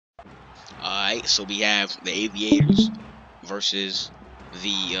Alright, so we have the Aviators versus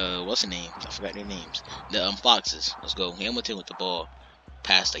the what's the name? I forgot their names. The FOXES. Let's go. Hamilton with the ball.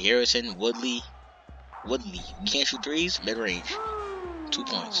 Pass to Harrison. Woodley. You can't shoot threes. Mid range. 2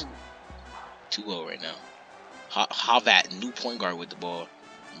 points. 2-0 right now. Havat, new point guard with the ball.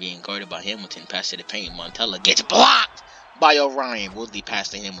 Being guarded by Hamilton. Pass to the paint. Montella gets blocked by Orion. Woodley pass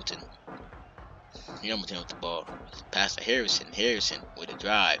to Hamilton. Hamilton with the ball. Pass to Harrison. Harrison with a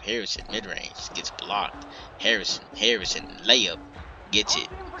drive. Harrison mid-range. Gets blocked. Harrison layup. Gets it.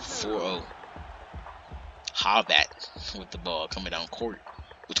 4-0. Havat with the ball. Coming down court.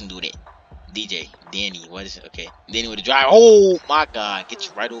 What you gonna do with it? Danny. What is it? Okay. Danny with a drive. Oh my god.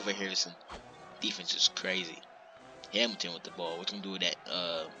 Gets right over Harrison. Defense is crazy. Hamilton with the ball. What you gonna do with that?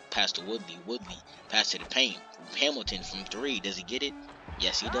 Pass to Woodley. Pass to the paint. Hamilton from 3. Does he get it?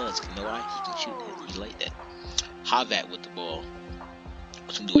 Yes, he does. You know why? He can shoot that. He's like that. Havat with the ball.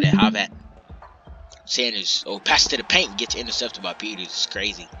 What you gonna do with that? Havat. Sanders. Oh, pass to the paint. Gets intercepted by Peters. It's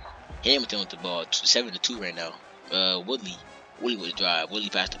crazy. Hamilton with the ball. 7-2 right now. Woodley with a drive. Woodley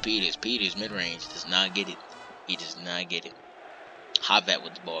pass to Peters. Peters mid-range. Does not get it. He does not get it. Havat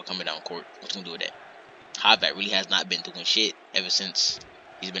with the ball. Coming down court. What you gonna do with that? Havat really has not been doing shit ever since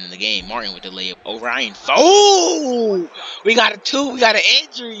he's been in the game. Martin with the layup. Orion. Oh! We got an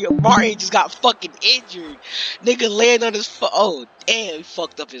injury. Martin just got fucking injured. Nigga land on his foot. Oh, damn. He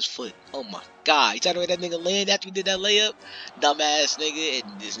fucked up his foot. Oh my god. You trying to where that nigga land after he did that layup? Dumbass nigga.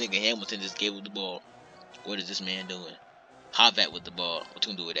 And this nigga Hamilton just gave him the ball. What is this man doing? Havat with the ball. What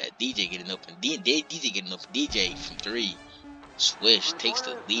you gonna do with that? DJ getting open. DJ getting open. DJ from 3. Swish takes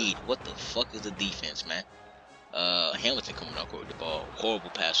the lead. What the fuck is the defense, man? Hamilton coming out court with the ball.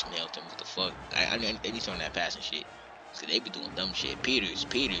 Horrible pass from Hamilton. What the fuck? I need to turn that passing shit. Cause they be doing dumb shit. Peters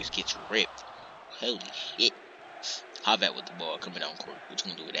gets ripped. Holy shit. Havat with the ball coming down court. What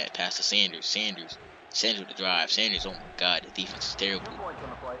you gonna do with that? Pass to Sanders. Sanders with the drive. Sanders, oh my god, the defense is terrible.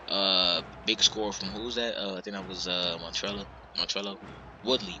 Big score from who was that? I think that was Montrello.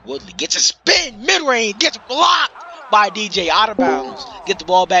 Woodley gets a spin, mid-range, gets blocked by DJ, out of bounds. Get the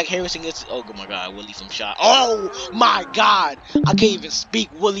ball back. Harrison gets. Oh my god, Woodley from shot. Oh my god, I can't even speak.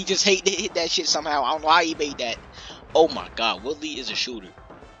 Woodley just hit that shit somehow. I don't know how he made that. Oh my god, Woodley is a shooter.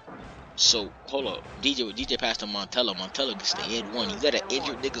 So hold up, DJ passed to Montella. Montella gets the end one. You let an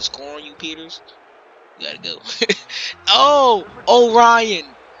injured nigga score on you, Peters? You gotta go. Oh,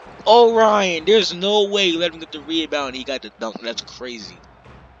 Orion. There's no way you let him get the rebound. He got the dunk. That's crazy.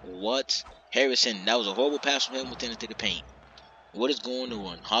 What? Harrison, that was a horrible pass from Hamilton into the paint. What is going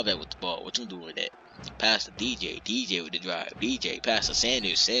on? Havat with the ball. What you doing with that? Pass to DJ with the drive. DJ pass to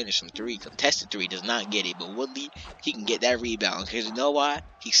Sanders from 3. Contested 3. Does not get it. But Woodley, he can get that rebound. Because you know why?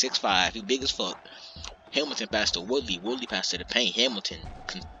 He's 6'5". He's big as fuck. Hamilton pass to Woodley. Woodley pass to the paint. Hamilton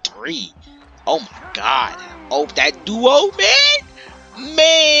 3. Oh my god. Oh, that duo,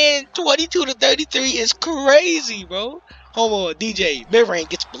 man. 22 to 33 is crazy, bro. Hold on, DJ. Mid-range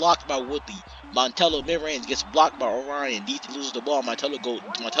gets blocked by Woodley. Montello mid-range gets blocked by Orion. DJ loses the ball.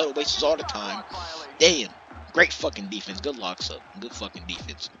 Montello wastes all the time. Damn. Great fucking defense. Good locks up. Good fucking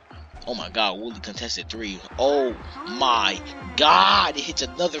defense. Oh my god, Woodley contested 3. Oh my god. It hits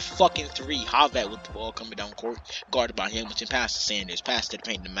another fucking 3. Havat with the ball coming down court. Guarded by Hamilton. Pass to Sanders. Pass to the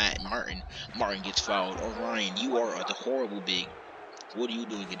paint to Martin. Martin gets fouled. Orion, you are the horrible big. What are you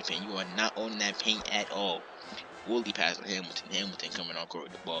doing in the paint? You are not owning that paint at all. Woodley pass to Hamilton. Hamilton coming on court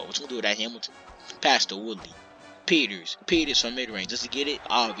with the ball. What you gonna do with that, Hamilton? Pass to Woodley. Peters from mid-range. Does he get it?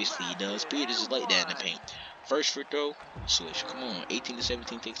 Obviously he does. Peters is like that in the paint. First free throw. Swish. Come on. 18 to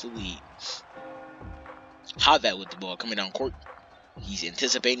 17 takes the lead. Havat with the ball coming down court. He's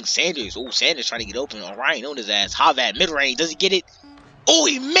anticipating Sanders. Oh, Sanders trying to get open. Orion on his ass. Havat mid-range. Does he get it? Oh,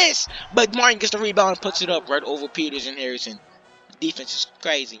 he missed. But Martin gets the rebound and puts it up right over Peters and Harrison. Defense is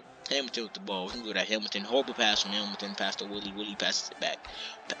crazy. Hamilton with the ball. We can do that. Hamilton. Horrible pass from Hamilton. Pass to Woodley. Woodley passes it back.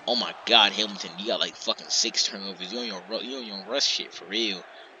 Oh my god, Hamilton. You got like fucking 6 turnovers. You on your rush shit for real.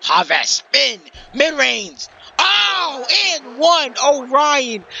 Havat spin. Mid-range. Oh, and 1.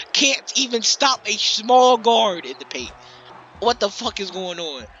 Orion can't even stop a small guard in the paint. What the fuck is going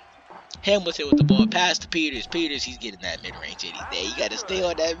on? Hamilton with the ball. Pass to Peters. He's getting that mid-range any day. You gotta stay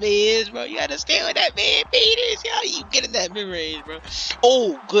on that mid, bro. You gotta stay on that mid, Peters. Yeah, you getting that mid-range, bro.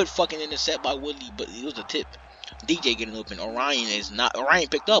 Oh, good fucking intercept by Woodley, but it was a tip. DJ getting open. Orion is not. Orion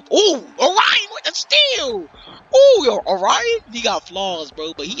picked up. Oh, Orion with the steal. Oh, yo, Orion, he got flaws,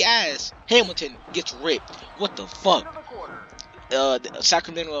 bro, but he ass. Hamilton gets ripped. What the fuck?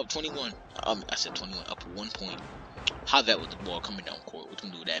 Sacramento up 21. I said 21, up 1 point. Havat with the ball coming down court. What can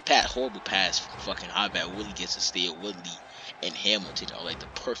do with that? Horrible pass from fucking Havat. Woodley gets a steal. Woodley and Hamilton are like the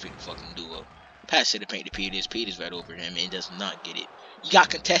perfect fucking duo. Pass to the paint to Peters. Peters right over him and does not get it. You got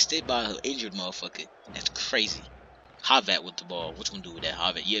contested by an injured motherfucker. That's crazy. Havat with the ball. What you gonna do with that,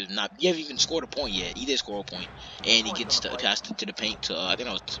 Havat? You haven't even scored a point yet. He did score a point, and he gets the pass to the paint to I think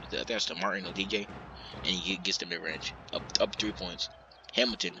that was to Martin or DJ, and he gets the mid range up 3 points.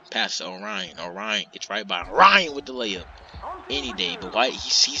 Hamilton pass to Orion. Orion gets right by Orion with the layup. Any day, but why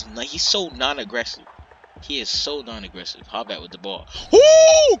he's so non-aggressive. He is so non-aggressive. Havat with the ball.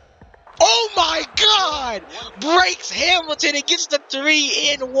 Woo! Oh my God! Breaks Hamilton and gets the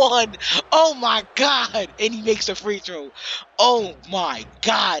 3-and-1. Oh my God! And he makes a free throw. Oh my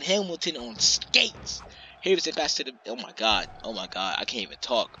God! Hamilton on skates. Hamilton pass to the. Oh my God! Oh my God! I can't even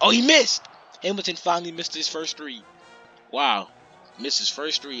talk. Oh, he missed. Hamilton finally missed his first 3. Wow. Missed his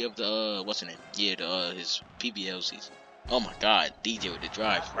first 3 of the what's the name? Yeah, his PBL season. Oh my God, DJ with the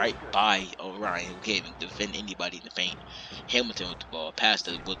drive right by Orion, who can't even defend anybody in the paint. Hamilton with the ball, pass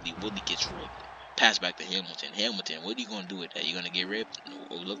to Woodley. Woodley gets ripped. Pass back to Hamilton. Hamilton, what are you gonna do with that? You gonna get ripped?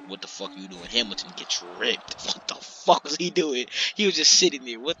 Oh, look what the fuck you doing. Hamilton gets ripped. What the fuck was he doing? He was just sitting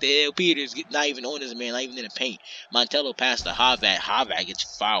there. What the hell? Peters not even on his man, not even in the paint. Montello passed to Havat. Havat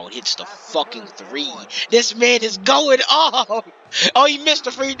gets fouled, hits the fucking 3. This man is going off. Oh, he missed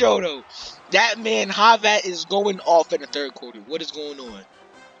the free throw though. That man Havat is going off in the third quarter. What is going on?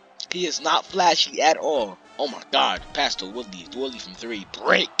 He is not flashy at all. Oh my God. Pass to Woodley. Woodley from 3.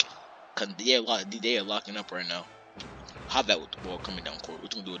 Break. They are locking up right now. Havat with the ball coming down court.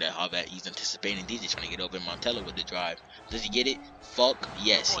 What you gonna do with that, Havat? He's anticipating. DJ trying to get over Montello with the drive. Does he get it? Fuck.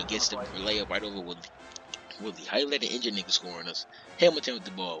 Yes, he gets the layup right over Woodley. Woodley, how you let an injured nigga score on us? Hamilton with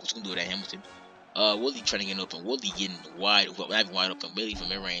the ball. What you gonna do with that, Hamilton? Woodley trying to get open. Woodley getting wide open. Billy from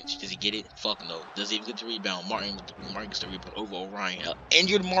mid-range. Does he get it? Fuck no. Does he even get the rebound? Martin gets the rebound over Orion.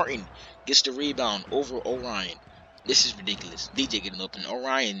 Injured Martin gets the rebound over Orion. This is ridiculous. DJ getting open.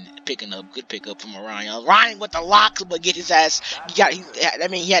 Orion picking up. Good pickup from Orion. Orion with the locks, but get his ass. He had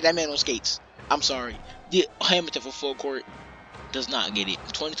that man on skates. I'm sorry. Hamilton for full court does not get it.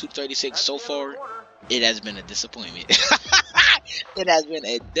 22-36 so far. It has been a disappointment. It has been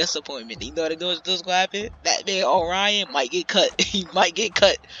a disappointment. You know what what's going to happen? That man Orion might get cut. He might get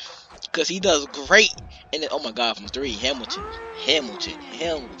cut. Because he does great. And then, oh my God, from 3, Hamilton,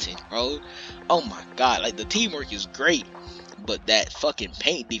 bro. Oh my God, like the teamwork is great. But that fucking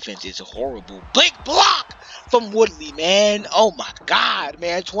paint defense is horrible. Big block from Woodley, man. Oh my God,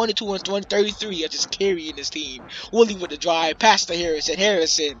 man. 22 and 33 are just carrying this team. Woodley with the drive. Pass to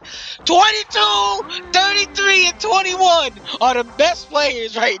Harrison. 22, 33, and 21 are the best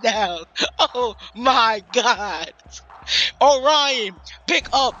players right now. Oh my God. Orion, pick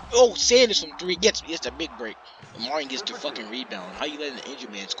up. Oh, Sanders from 3 gets a big break. And Martin gets the fucking rebound. How you letting the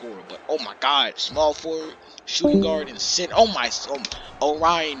injured man score? But oh my God, small forward, shooting guard, and center. Oh my,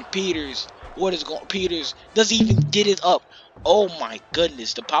 Orion, Peters. What is going? Peters doesn't even get it up. Oh my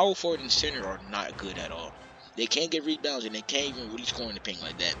goodness, the power forward and center are not good at all. They can't get rebounds and they can't even really score in the paint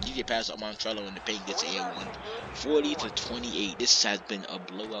like that. You get past up Montrello in the paint, gets an A1. 40-28. This has been a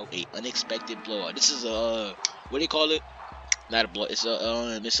blowout, a unexpected blowout. This is a what do you call it? Not a blow. It's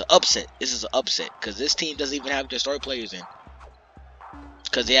an upset. This is an upset because this team doesn't even have their star players in.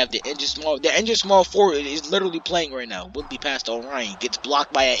 Because they have the injured small. The injured small forward is literally playing right now. Would be past Orion. Gets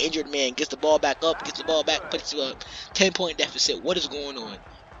blocked by an injured man. Gets the ball back up. Gets the ball back. Puts a 10-point deficit. What is going on?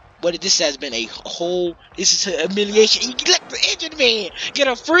 But this has been a whole. This is a humiliation. You let the injured man get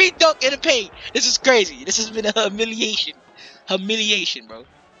a free dunk in the paint. This is crazy. This has been a humiliation. Humiliation, bro.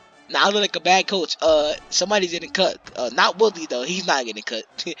 Now I look like a bad coach. Somebody's getting cut. Not Woodley though. He's not getting cut.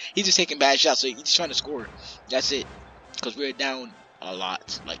 He's just taking bad shots. So he's just trying to score. That's it. Because we're down a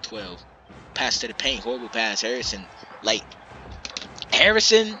lot, like 12. Pass to the paint. Horrible pass. Harrison,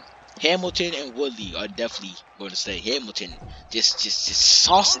 Hamilton, and Woodley are definitely going to stay. Hamilton just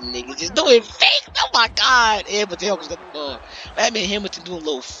saucing niggas, just doing fakes. Oh my God, Hamilton almost got the ball. That man Hamilton doing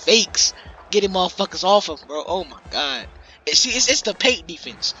little fakes, getting motherfuckers off him, bro. Oh my God. It's the paint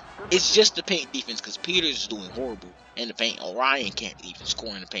defense. It's just the paint defense because Peters is doing horrible in the paint. Orion can't even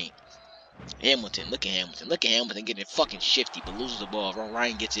score in the paint. Hamilton, look at Hamilton getting fucking shifty but loses the ball.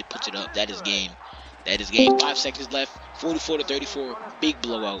 Orion gets it, puts it up. That is game. 5 seconds left. 44-34. Big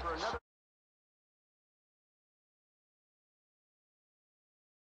blowout.